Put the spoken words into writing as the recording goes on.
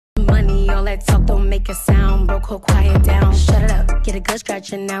like talk, don't make a sound. Broke her, quiet down. Shut it up, get a good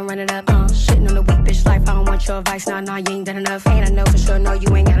scratch and now run it up. Shitting on the weak bitch life, I don't want your advice. Nah, you ain't done enough. And I know for sure, no,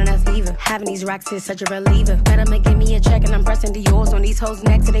 you ain't got enough either. Having these rocks is such a reliever. Better make give me a check and I'm pressing the yours on these hoes'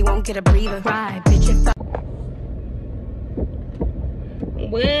 necks so they won't get a breather. Right, bitch, if I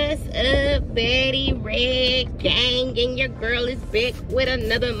What's up, Betty Red Gang? And your girl is back with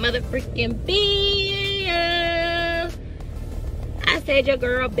another motherfucking video. I said your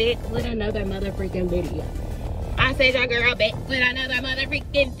girl back with another motherfucking video. I said your girl back with another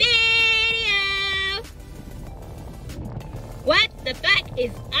motherfucking video. What the fuck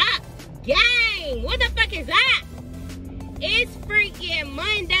is up, gang? What the fuck is up? It's freaking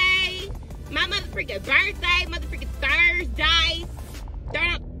Monday. My motherfucking birthday, motherfucking Thursday.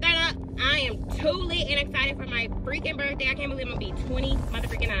 I am too lit and excited for my freaking birthday. I can't believe I'm gonna be 20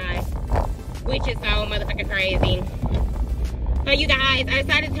 motherfucking 9, which is so motherfucking crazy. So you guys, I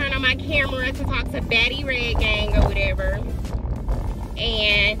decided to turn on my camera to talk to Betty Red Gang or whatever.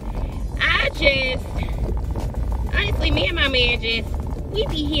 And I just, honestly, me and my man we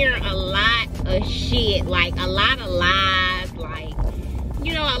be hearing a lot of shit, like a lot of lies, like,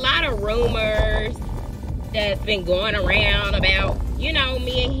 you know, a lot of rumors that's been going around about, you know,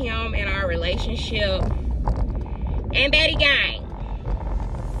 me and him and our relationship. And Betty Gang,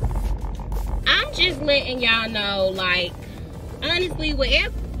 I'm just letting y'all know, like, honestly,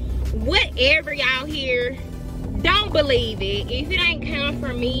 whatever y'all hear, don't believe it. If it ain't come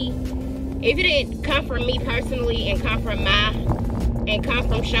from me, if it didn't come from me personally and come from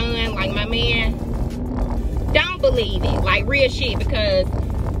Sean, like my man, don't believe it. Like, real shit, because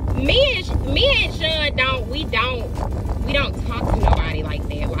me and Sean we don't talk to nobody like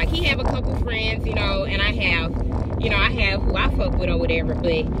that. Like, he have a couple friends, you know, and I have who I fuck with or whatever,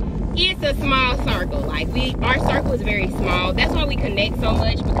 but it's a small circle. Like, our circle is very small. That's why we connect so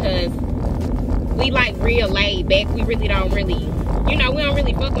much, because we like real laid back. We really don't really, you know, we don't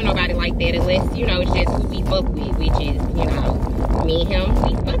really fuck with nobody like that unless, you know, it's just who we fuck with, which is, you know, me and him,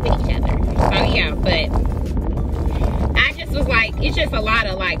 we fuck with each other. So yeah, but I just was like, it's just a lot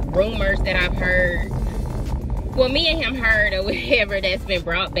of like rumors that I've heard. Well, me and him heard or whatever that's been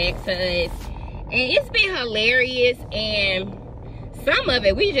brought back to us. And it's been hilarious. And some of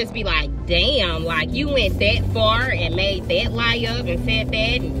it, we just be like, damn, like, you went that far and made that lie up and said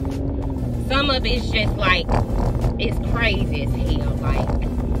that. And some of it's just like, it's crazy as hell. Like,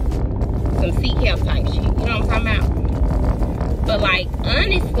 some seek help type shit. You know what I'm talking about? But like,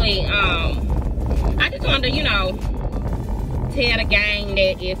 honestly, I just wanted to, you know, tell the gang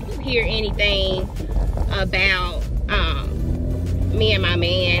that if you hear anything about me and my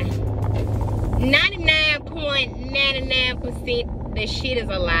man, 99.99% the shit is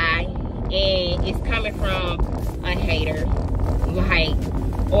a lie, and it's coming from a hater, like,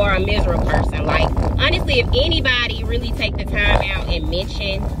 or a miserable person. Like, honestly, if anybody really take the time out and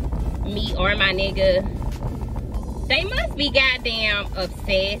mention me or my nigga, they must be goddamn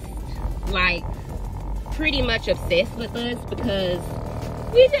obsessed, like pretty much obsessed with us, because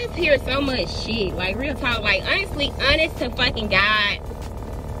we just hear so much shit. Like, real talk, like, honestly, honest to fucking God,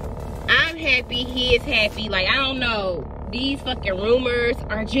 I'm happy, he is happy. Like, I don't know, these fucking rumors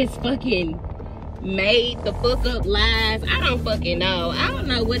are just fucking made the fuck up lies. I don't fucking know. I don't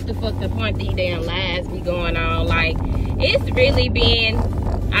know what the fuck the point these damn lies be going on. Like, it's really been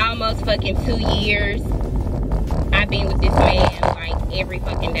almost fucking 2 years I've been with this man, like, every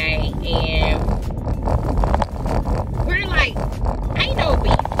fucking day, and we're like, ain't no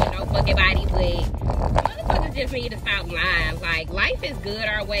beef with no fucking body, but motherfuckers just need to stop lying. Like, life is good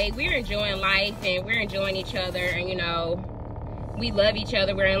our way. We're enjoying life, and we're enjoying each other, and, you know, we love each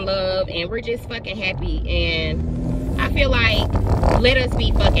other, we're in love, and we're just fucking happy. And I feel like, let us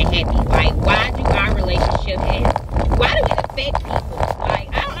be fucking happy. Like, why do our relationship why do it affect people? Like,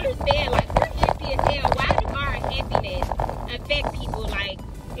 I don't understand. Like, we're happy as hell. Why do our happiness affect people? Like,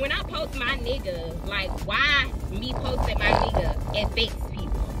 when I post my nigga, like, why me posting my nigga affects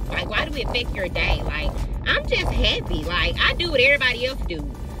people? Like, why do it affect your day? Like, I'm just happy. Like, I do what everybody else do.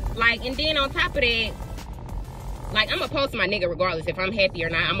 Like, and then on top of that, like, I'm gonna post my nigga regardless if I'm happy or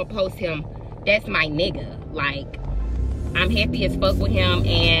not. I'm gonna post him. That's my nigga. Like, I'm happy as fuck with him,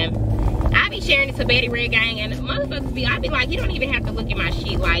 and I be sharing it to Betty Red Gang, and motherfuckers I be like, you don't even have to look at my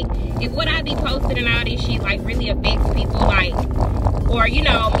shit. Like, if what I be posting and all this shit, like, really affects people, like, or, you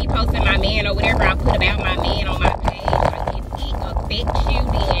know, me posting my man or whatever I put about my man on my page, like, if it affects you,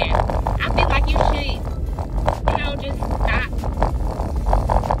 then I feel like you should, you know, just stop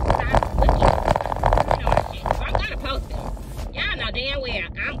looking at my shit. So I'm gonna post them. Y'all know damn well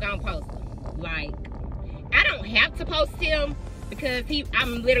I'm gonna post them. Like, I don't have to post him, because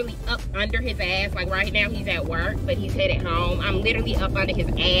I'm I'm literally up under his ass. Like right now he's at work, but he's headed home. I'm literally up under his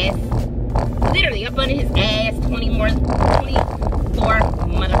ass. Literally up under his ass 24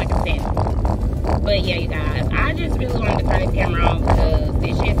 motherfucking 7. But yeah, you guys, I just really wanted to turn this camera on because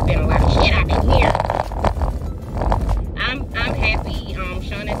there's just been a lot of shit I've been hearing. I'm happy.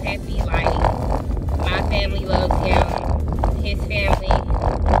 Sean is happy. Like, my family loves him. His family.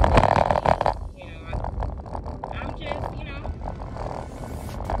 You know, I'm just, you know,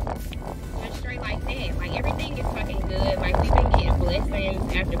 just straight like that. Like, everything is fucking good. Like, we've been getting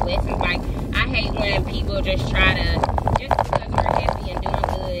blessings after blessings. Like, I hate when people just try to, just because we're happy and doing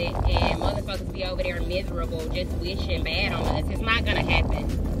good, and motherfuckers be over there miserable, just wishing bad on us. It's not gonna happen.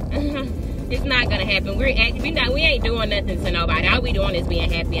 It's not gonna happen. We ain't doing nothing to nobody. All we doing is being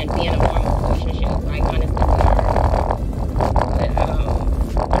happy and being a normal relationship. Like, honestly. But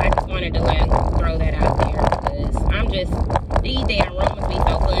I just wanted to throw that out there because I'm just, these damn rumors be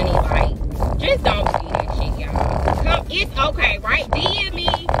so funny. Like, just don't believe that shit, y'all. It's okay, right? DM me,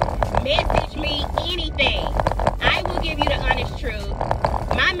 message me, anything. I will give you the honest truth.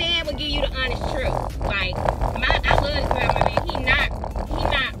 My man will give you the honest truth. Like, I love this about my man. He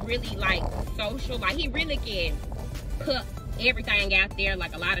not really like social. Like, he really can put everything out there,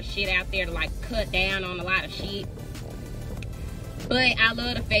 like a lot of shit out there to like cut down on a lot of shit. But I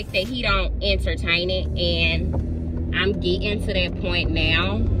love the fact that he don't entertain it, and I'm getting to that point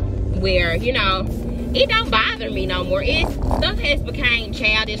now where, you know, it don't bother me no more. Stuff has become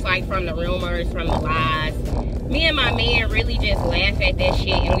childish, like from the rumors, from the lies. Me and my man really just laugh at that shit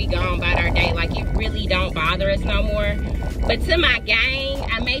and we go on about our day. Like, it really don't bother us no more. But to my gang,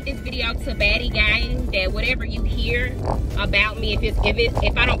 I made this video to Baddie Gang that whatever you hear about me,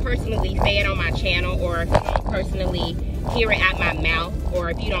 if I don't personally say it on my channel, or if I don't personally hear it out my mouth, or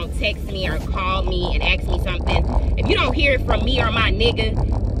if you don't text me or call me and ask me something, if you don't hear it from me or my nigga,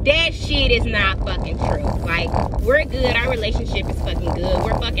 that shit is not fucking true. Like, we're good. Our relationship is fucking good.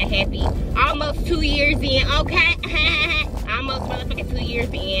 We're fucking happy. Almost 2 years in. Okay. Almost motherfucking 2 years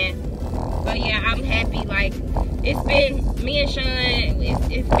in. But yeah, I'm happy. Like, it's been, me and Sean,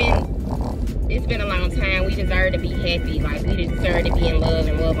 it's been a long time. We deserve to be happy. Like, we deserve to be in love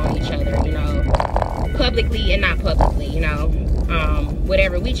and love on each other, you know, publicly and not publicly, you know,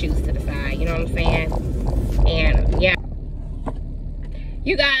 whatever we choose to decide, you know what I'm saying? And yeah.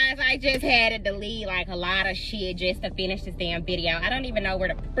 You guys, I just had to delete like a lot of shit just to finish this damn video. I don't even know where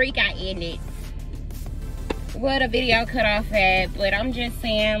the freak I ended. What the video cut off at, but I'm just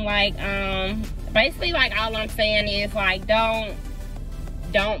saying, like, basically, like, all I'm saying is, like, don't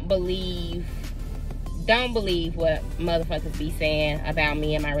believe what motherfuckers be saying about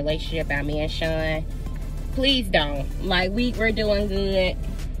me and my relationship, about me and Sean. Please don't. Like, we're doing good.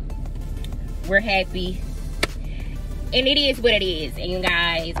 We're happy. And it is what it is. And you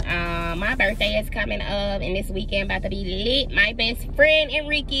guys, my birthday is coming up, and this weekend about to be lit. My best friend,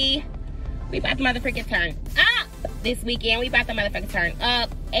 Enrique, we about to motherfucking turn up this weekend. We about to motherfucking turn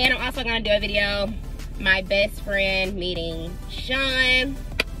up. And I'm also gonna do a video, my best friend meeting Sean.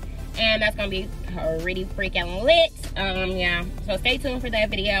 And that's gonna be pretty freaking lit. Yeah. So stay tuned for that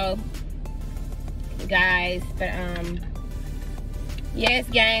video, guys. But yes,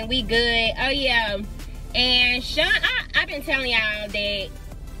 gang, we good. Oh yeah. And Sean, I've been telling y'all that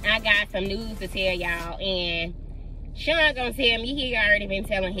I got some news to tell y'all, and Sean gonna tell me he already been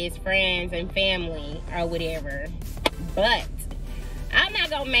telling his friends and family or whatever. But I'm not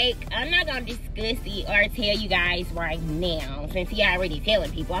gonna discuss it or tell you guys right now, since he already telling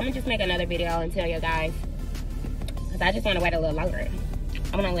people. I'm gonna just make another video and tell you guys, because I just want to wait a little longer.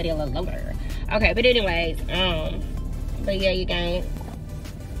 I want to wait a little longer. Okay, but anyways, but yeah, you guys.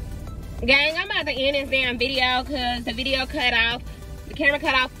 Gang, I'm about to end this damn video because the video cut off. The camera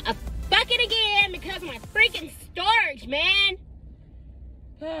cut off fucking again because of my freaking storage, man.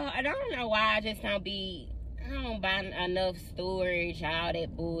 I don't know why I don't buy enough storage, all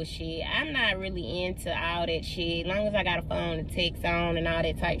that bullshit. I'm not really into all that shit. As long as I got a phone to text on and all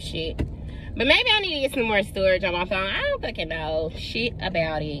that type shit. But maybe I need to get some more storage on my phone. I don't fucking know shit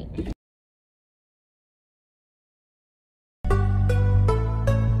about it.